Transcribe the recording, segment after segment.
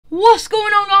What's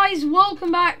going on, guys?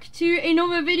 Welcome back to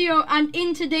another video, and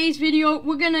in today's video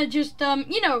we're gonna just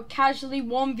casually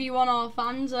 1v1 our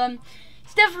fans.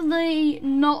 It's definitely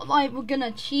not like we're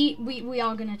gonna cheat. We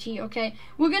are gonna cheat, okay?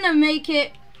 We're gonna make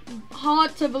it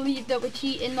hard to believe that we're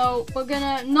cheating though. We're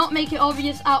gonna not make it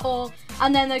obvious at all,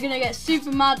 and then they're gonna get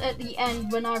super mad at the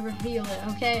end when I reveal it,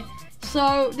 okay?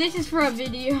 So this is for a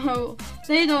video.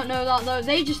 They don't know that though.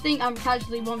 They just think I'm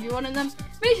casually 1v1ing them.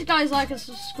 Make sure guys like and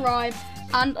subscribe,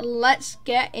 and let's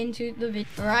get into the video.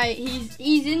 Right,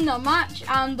 he's in the match,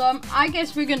 and I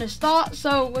guess we're gonna start.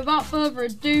 So without further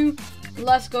ado,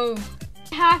 let's go.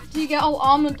 Have to get all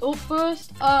armored up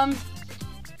first.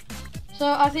 So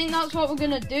I think that's what we're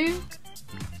gonna do.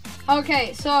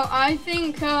 Okay, so I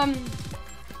think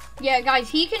yeah, guys,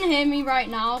 he can hear me right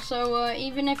now. So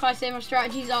even if I say my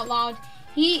strategies out loud,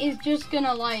 he is just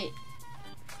gonna like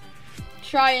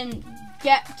try and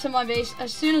get to my base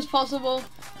as soon as possible.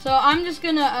 So I'm just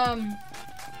gonna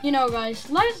guys,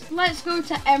 let's go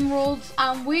to emeralds,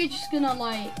 and we're just gonna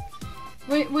like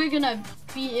we're gonna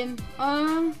beat him.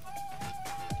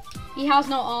 He has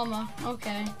no armor.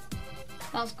 Okay,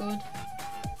 that's good.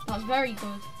 That's very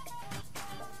good.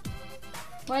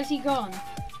 Where's he gone?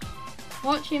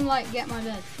 Watch him like get my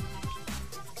bed.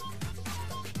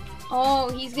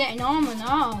 Oh, he's getting armor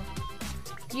now.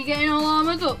 You getting all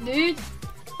armored up, dude?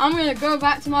 I'm gonna go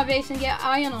back to my base and get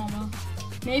iron armor.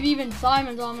 Maybe even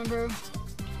diamond armor, bro.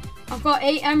 I've got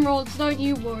 8 emeralds, don't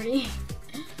you worry.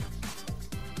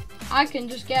 I can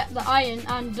just get the iron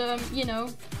and,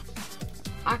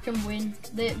 I can win.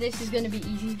 This is gonna be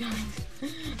easy, guys.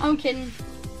 I'm kidding.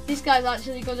 This guy's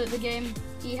actually good at the game.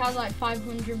 He has like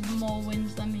 500 more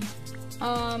wins than me.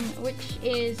 Which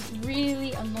is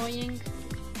really annoying.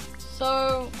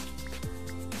 So,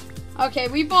 okay,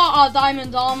 we bought our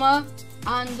diamond armor,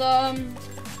 and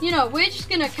we're just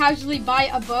gonna casually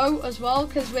buy a bow as well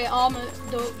because we're armored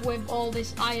up with all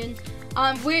this iron,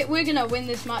 and we're gonna win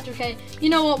this match. Okay, you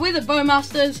know what? We're the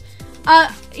Bowmasters.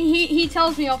 He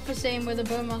tells me off for saying we're the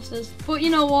Bowmasters, but you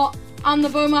know what? I'm the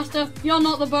Bowmaster. You're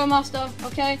not the Bowmaster.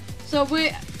 Okay, so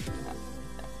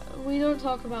we don't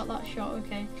talk about that shot.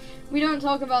 Okay, we don't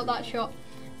talk about that shot.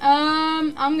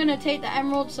 I'm gonna take the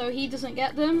emeralds so he doesn't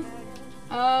get them.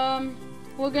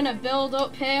 We're gonna build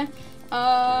up here.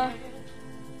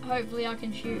 Hopefully I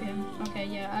can shoot him. Okay,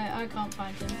 yeah, I can't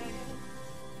find him.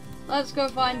 Let's go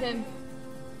find him.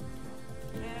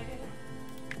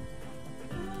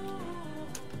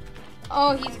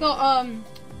 Oh, he's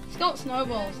got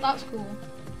snowballs. That's cool.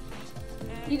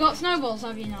 You got snowballs,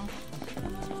 have you now?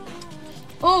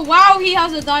 Oh wow, he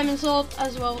has a diamond sword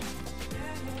as well.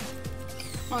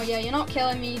 Oh yeah, you're not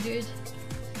killing me, dude.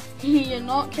 You're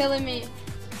not killing me.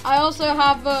 I also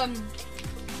have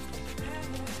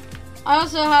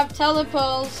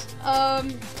telepearls,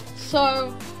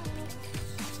 so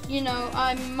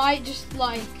I might just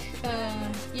like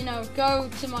go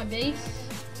to my base.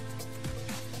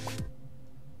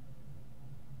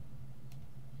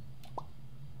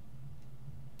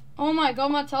 Oh my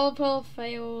god, my telepearl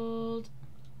failed.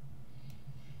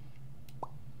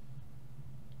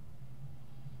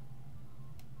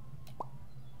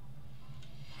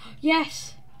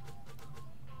 Yes.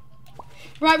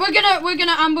 Right, we're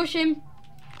gonna ambush him.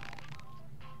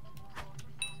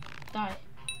 Die.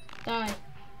 Die.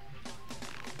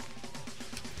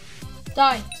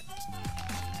 Die.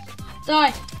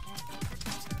 Die.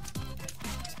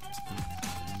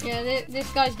 Yeah,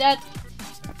 this guy's dead.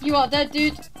 You are dead,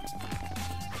 dude.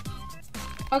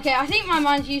 Okay, I think my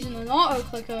man's using an auto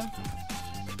clicker.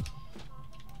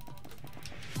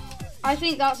 I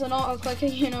think that's an auto clicker,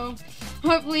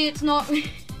 Hopefully it's not.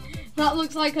 That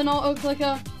looks like an auto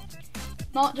clicker.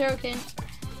 Not joking.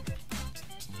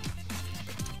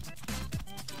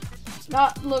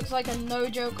 That looks like a no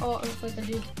joke auto clicker,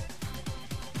 dude.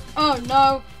 Oh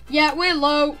no. Yeah, we're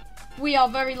low. We are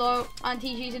very low, and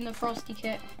he's using the frosty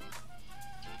kit.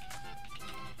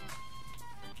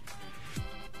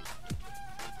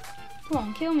 Come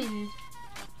on, kill me, dude.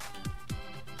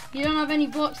 You don't have any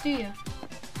blocks, do you?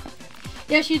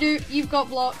 Yes, you do. You've got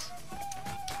blocks.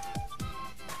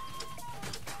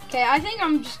 Okay, I think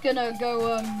I'm just gonna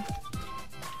go,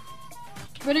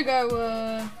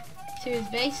 to his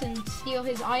base and steal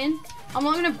his iron. I'm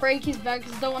not gonna break his bed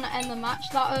because I don't want to end the match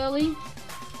that early.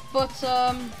 But,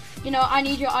 I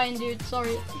need your iron, dude.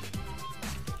 Sorry.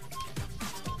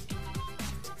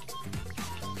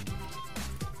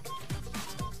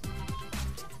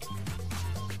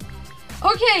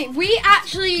 Okay, we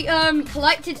actually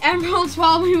collected emeralds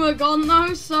while we were gone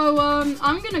though, so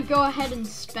I'm gonna go ahead and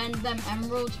spend them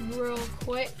emeralds real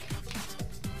quick.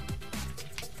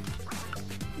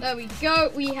 There we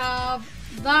go. We have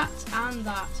that, and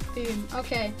that. Boom.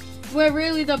 Okay. We're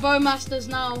really the bowmasters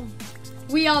now.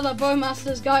 We are the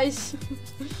bowmasters, guys.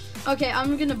 Okay,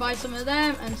 I'm gonna buy some of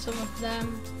them and some of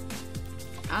them.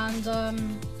 And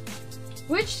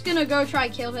we're just gonna go try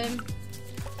kill him.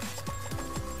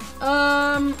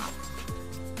 Are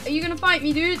you gonna fight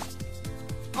me, dude?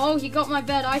 Oh, he got my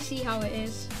bed. I see how it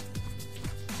is.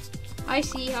 I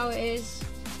see how it is.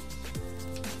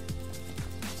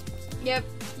 Yep,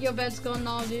 your bed's gone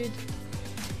now, dude.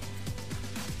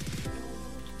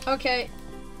 Okay,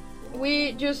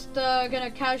 we're just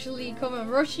gonna casually come and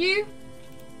rush you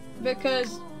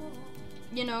because,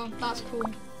 you know, that's cool.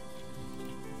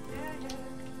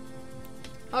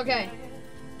 Okay.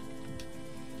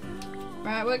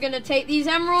 Right, we're gonna take these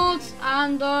emeralds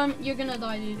and you're gonna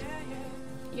die, dude.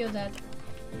 You're dead.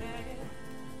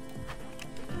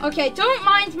 Okay, don't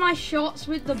mind my shots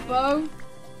with the bow.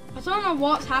 I don't know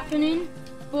what's happening,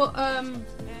 but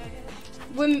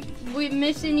we're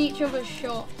missing each other's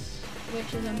shots,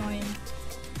 which is annoying.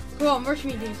 Go on, rush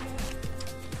me, dude.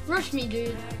 Rush me,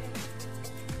 dude.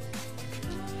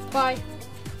 Bye.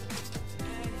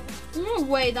 No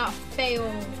way that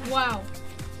failed. Wow.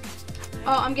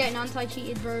 Oh, I'm getting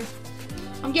anti-cheated, bro.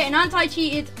 I'm getting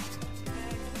anti-cheated.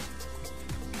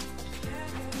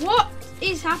 What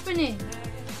is happening?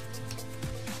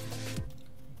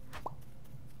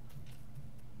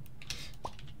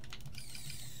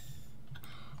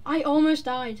 I almost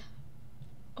died.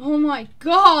 Oh my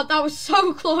god, that was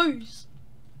so close.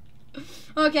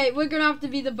 Okay, we're gonna have to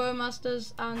be the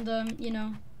bowmasters and, you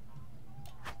know.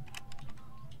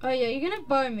 Oh yeah, you're gonna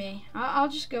bow me. I'll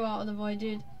just go out of the void,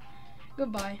 dude.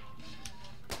 Goodbye.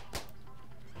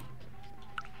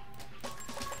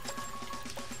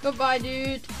 Goodbye,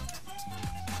 dude.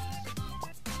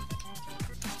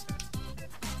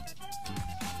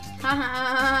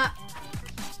 Haha.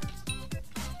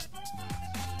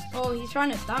 Oh, he's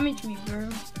trying to damage me, bro.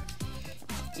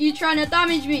 You trying to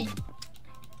damage me?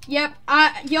 Yep,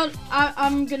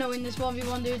 I'm gonna win this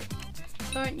 1v1, dude.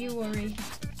 Don't you worry.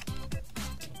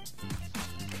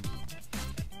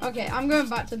 Okay, I'm going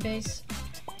back to base.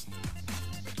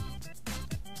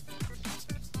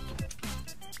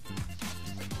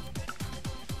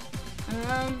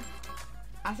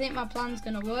 I think my plan's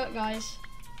gonna work, guys.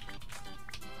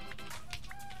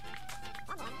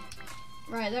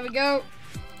 Right, there we go.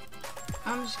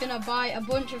 I'm just gonna buy a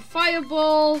bunch of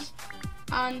fireballs,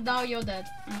 and now you're dead.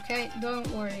 Okay, don't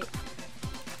worry.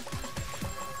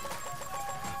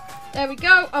 There we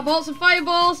go. I bought some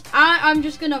fireballs. I'm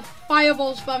just gonna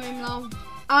fireball spam him now.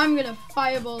 I'm gonna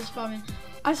fireball spam him.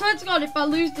 I swear to God, if I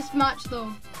lose this match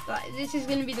though, this is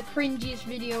gonna be the cringiest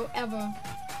video ever.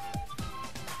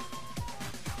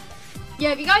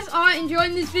 Yeah, if you guys are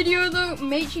enjoying this video though,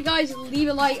 make sure you guys leave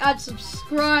a like and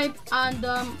subscribe, and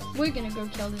we're gonna go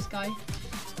kill this guy.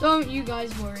 Don't you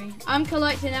guys worry. I'm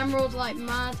collecting emeralds like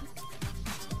mad,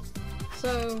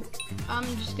 so I'm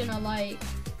just gonna like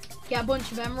get a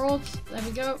bunch of emeralds. There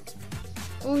we go.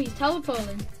 Oh, he's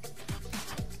teleporting.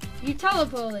 You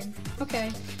teleporting?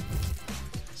 Okay.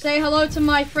 Say hello to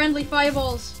my friendly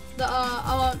fireballs that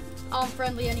aren't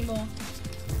friendly anymore.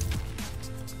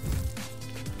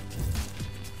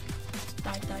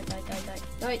 Die, die, die, die, die.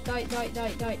 Die, die, die,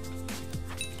 die, die.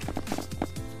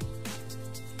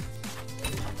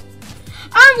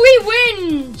 And we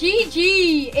win!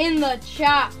 GG in the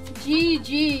chat.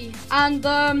 GG. And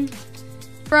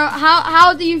bro,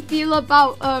 how do you feel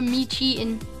about me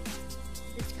cheating?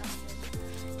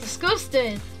 Disgusted.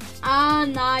 Disgusted? Ah,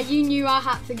 nah, you knew I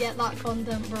had to get that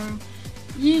content, bro.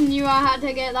 You knew I had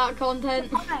to get that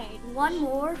content. Alright, one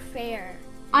more fair.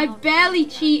 I barely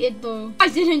cheated though. If you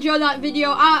guys did enjoy that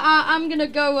video, I'm gonna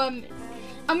go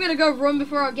run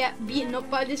before I get beaten up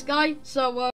by this guy. So